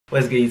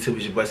What's good, YouTube?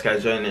 It's your boy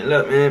Jordxn. And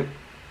look, man,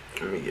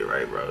 let me get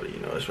right, bro. You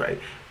know it's right.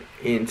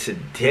 And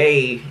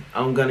today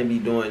I'm gonna be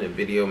doing a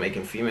video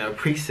making female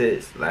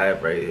presets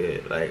live right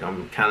here. Like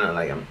I'm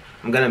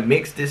gonna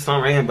mix this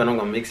song right here, but I'm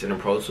gonna mix it in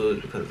Pro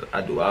Tools because I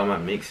do all my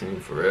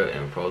mixing for real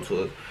in Pro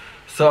Tools.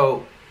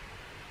 So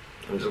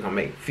I'm just gonna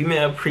make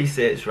female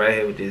presets right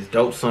here with this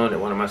dope song that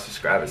one of my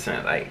subscribers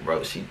sent. Like,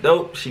 bro, she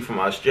dope. She from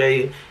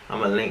Australia.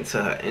 I'm gonna link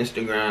to her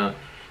Instagram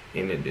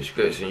in the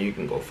description. You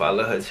can go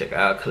follow her, check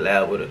out,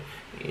 collab with her.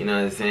 You know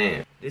what I'm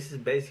saying? This is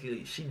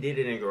basically, she did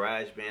it in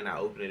GarageBand. I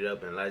opened it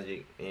up in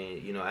Logic,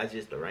 and you know, I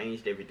just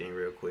arranged everything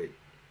real quick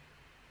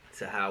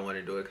to how I want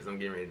to do it because I'm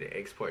getting ready to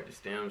export the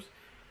stems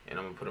and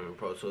I'm gonna put them in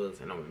Pro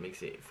Tools and I'm gonna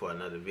mix it for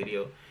another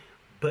video.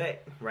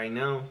 But right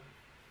now,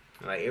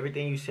 like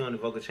everything you see on the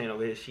vocal chain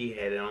over here, she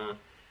had it on.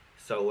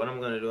 So what I'm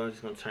gonna do, I'm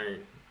just gonna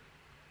turn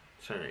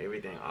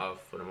everything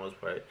off for the most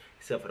part,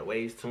 except for the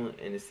waves tune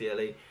and the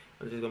CLA.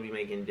 I'm just gonna be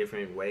making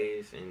different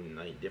waves and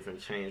like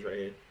different chains right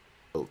here.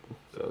 So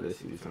let's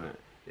see this one.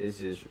 It's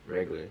just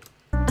regular.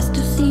 I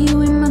still see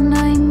you in my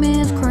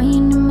nightmares,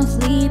 crying in my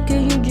sleep,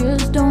 cause you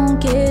just don't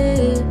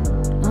care.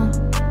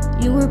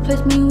 You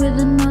replaced me with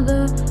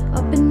another,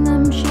 up in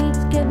them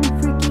sheets, getting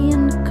freaky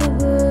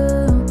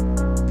undercover.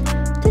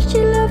 Did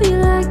she love you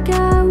like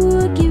I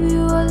would, give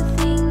you all the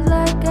things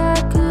like I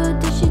could?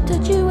 Did she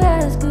touch you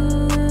as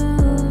good?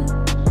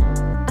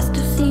 I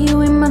still see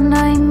you in my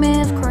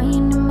nightmares,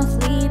 crying in my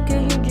sleep,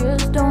 cause you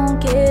just don't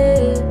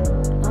care.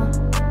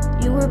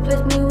 You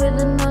replaced me with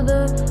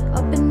another,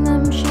 up in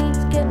them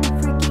sheets,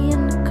 getting freaky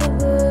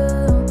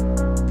undercover.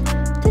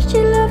 Did she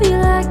love you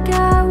like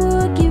I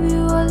would, give you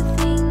all the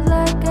things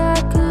like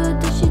I could?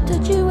 Did she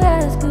touch you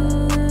as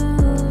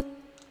good?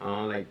 I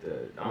don't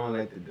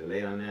like the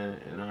delay on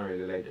that, and I don't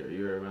really like the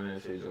reverb on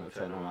that, so you're gonna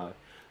turn them off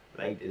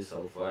like this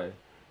so far.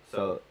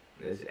 So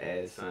let's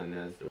add something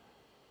else.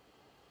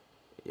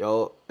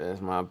 Yo,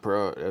 that's my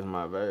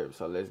verb,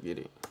 so let's get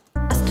it.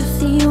 I still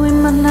see you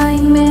in my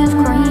nightmares,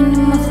 crying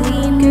in my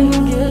sleep, cause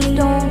you just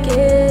don't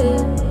care.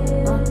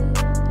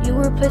 You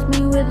replaced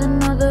me with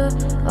another,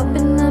 up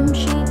in them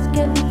sheets,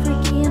 getting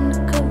freaky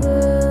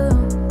undercover.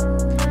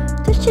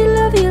 Did she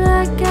love you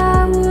like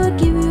I would,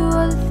 give you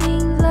all the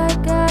things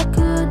like I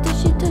could? Did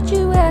she touch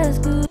you as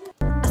good?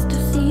 I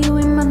still see you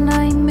in my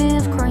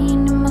nightmares,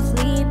 crying in my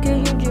sleep, cause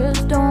you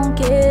just don't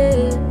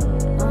care.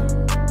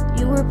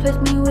 You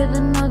replaced me with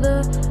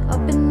another,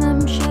 up in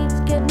them sheets,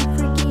 getting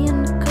freaky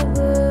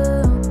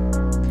undercover.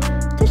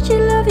 Did she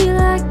love you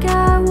like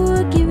I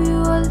would, give you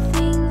all the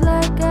things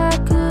like I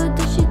could?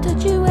 Did she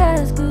touch you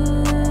as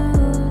good?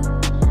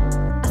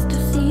 I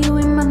still see you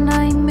in my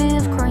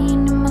nightmares,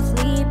 crying in my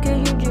sleep, cause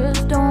you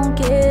just don't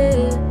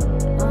care.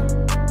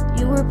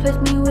 You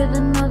replaced me with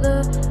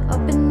another,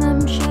 up in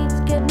them sheets,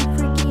 getting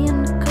freaky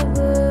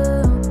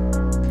undercover.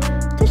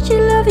 Did she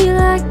love you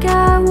like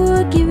I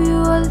would, give you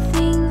all the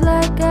things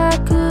like I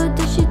could?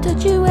 Did she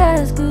touch you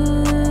as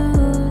good?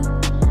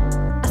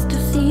 I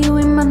still see you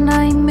in my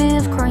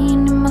nightmares,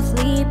 crying in my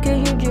sleep, cause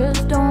you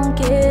just don't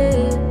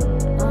care.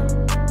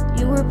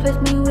 You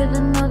replaced me with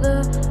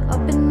another,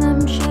 up in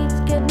them sheets,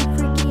 getting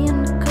freaky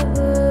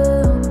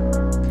undercover.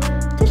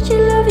 Did she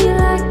love you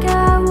like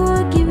I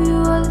would, give you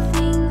all the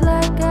things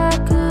like I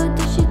could?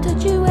 Did she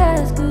touch you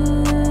as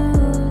good?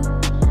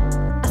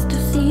 I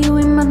still see you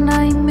in my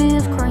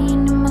nightmares,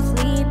 crying in my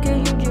sleep,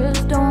 cause you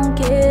just don't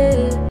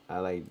care. I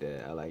like that.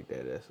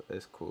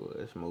 That's cool.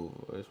 Let's move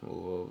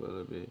over a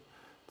little bit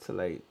to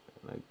like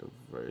the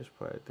verse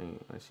part. I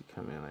think like she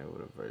come in like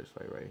with a verse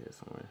like right here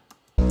somewhere.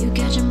 You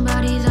catching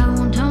bodies, I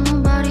won't tell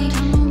nobody.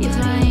 If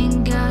I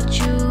ain't got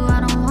you, I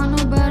don't want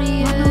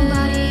nobody.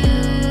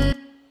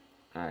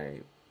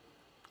 Alright.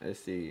 Let's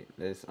see.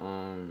 Let's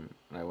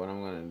like what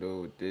I'm gonna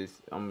do with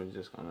this, I'm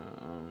just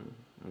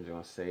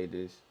gonna say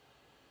this.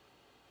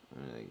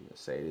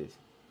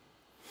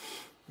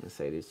 Let's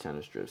say this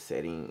channel strip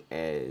setting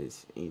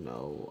as, you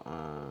know,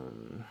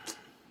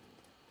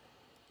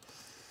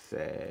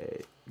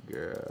 sad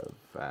girl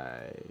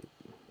vibe.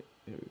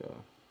 Here we go.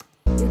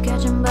 You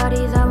catching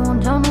bodies, I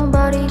won't tell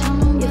nobody.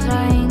 If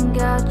I ain't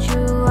got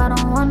you, I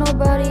don't want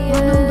nobody.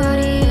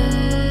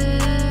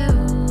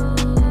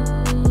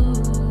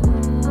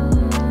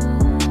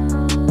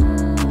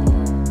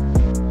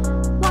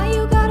 Why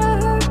you gotta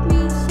hurt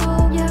me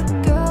so? Yeah,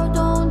 girl,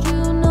 don't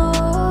you know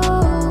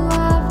I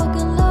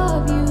fucking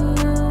love you?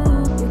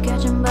 You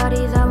catching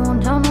bodies, I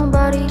won't tell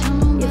nobody.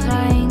 If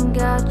I ain't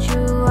got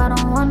you, I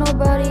don't want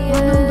nobody.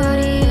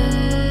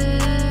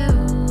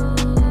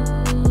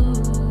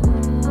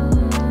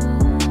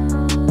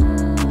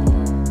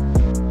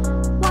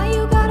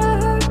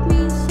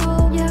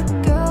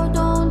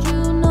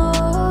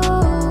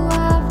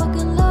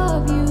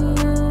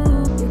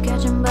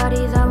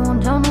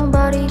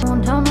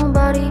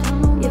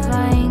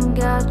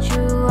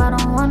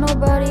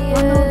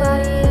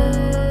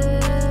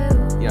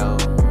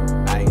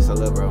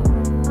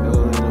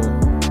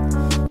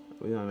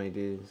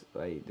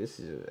 This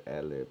is an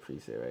ad-lib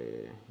preset right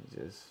here.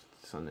 Just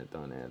something to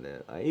throw in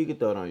ad-lib. Like, you can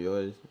throw it on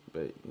yours,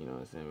 but you know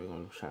what I'm saying, we're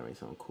gonna try to make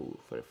something cool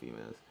for the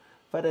females.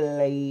 for the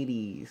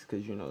ladies,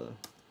 cause you know.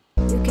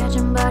 You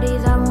catching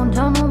bodies, I won't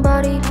tell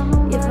nobody.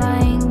 If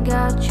I ain't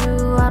got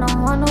you, I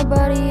don't want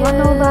nobody. Want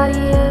nobody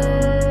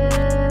else.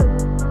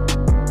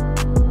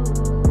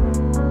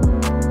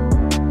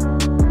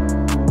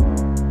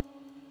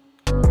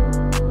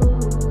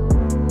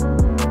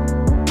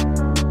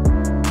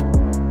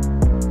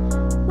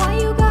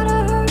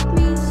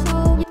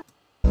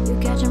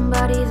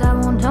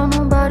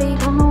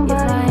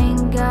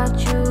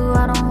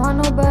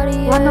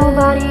 Want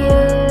nobody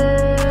else.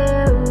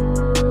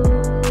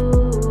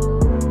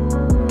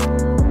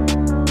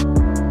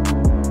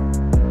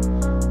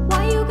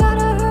 Why you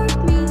gotta hurt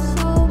me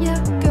so?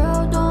 Yeah,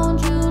 girl,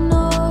 don't you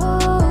know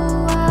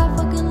I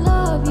fucking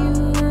love you?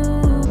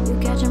 You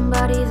catching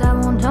bodies, I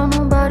won't tell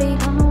nobody.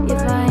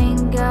 If I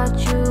ain't got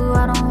you,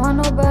 I don't want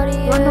nobody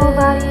else. Want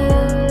nobody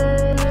else.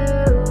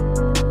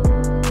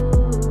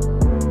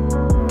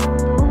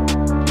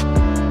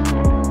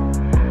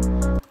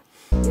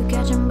 You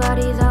catching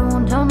bodies, I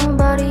won't tell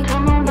nobody. If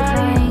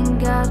I ain't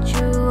got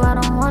you, I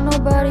don't want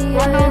nobody else.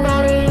 Want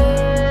nobody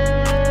else.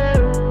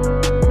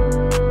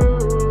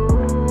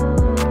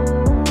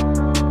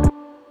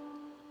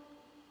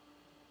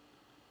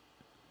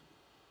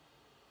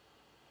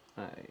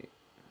 Alright.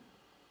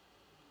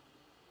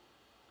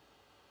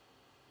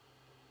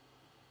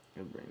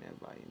 I'll bring that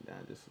volume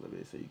down just a little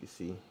bit so you can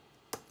see.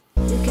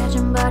 You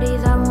catching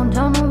bodies, I won't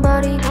tell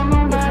nobody. If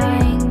I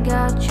ain't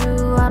got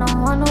you, I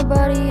don't want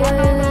nobody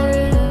else.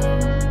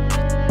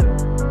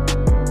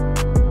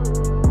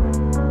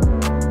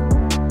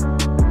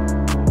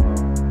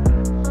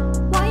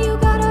 Why you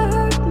gotta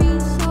hurt me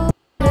so?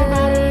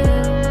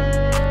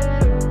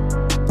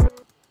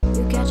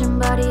 You catching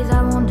bodies,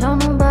 I won't tell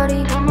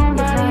nobody. If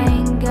I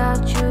ain't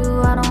got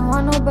you, I don't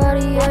want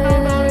nobody else.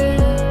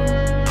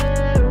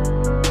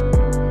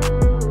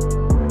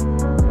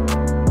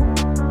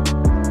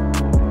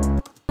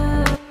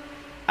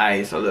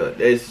 Alright, so look,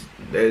 there's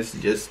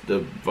just the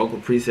vocal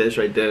presets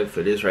right there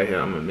for this right here.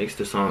 I'm gonna mix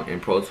the song in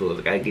Pro Tools.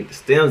 I gotta get the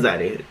stems out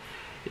of here.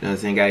 You know what I'm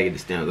saying? Gotta get the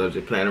stems. I'm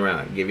just playing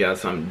around, give y'all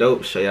something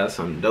dope, show y'all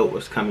something dope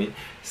what's coming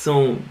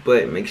soon.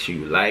 But make sure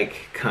you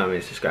like,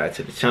 comment, subscribe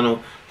to the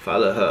channel,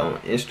 follow her on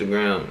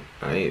Instagram.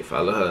 Alright,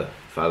 follow her,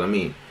 follow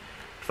me,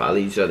 follow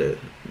each other,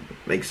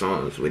 make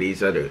songs with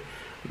each other.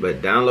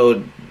 But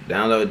download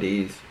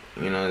these,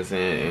 you know what I'm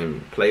saying,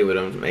 and play with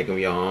them, make them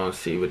your own,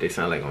 see what they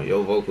sound like on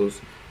your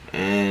vocals.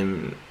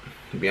 And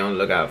be on the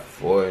lookout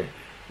for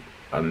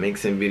a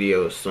mixing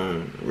video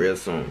soon, real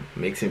soon.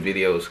 Mixing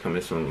videos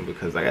coming soon,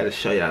 because I gotta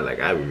show y'all, like,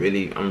 I'm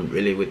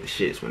really with the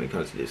shits when it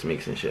comes to this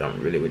mixing shit.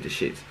 I'm really with the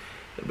shits.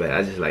 But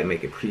I just like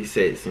making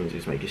presets and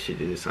just making shit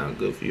that just sound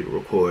good for you to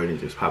record and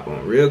just pop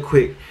on real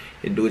quick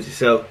and do it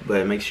yourself.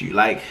 But make sure you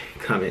like,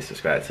 comment,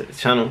 subscribe to the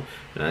channel,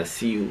 and I'll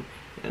see you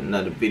in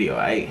another video.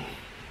 Alright.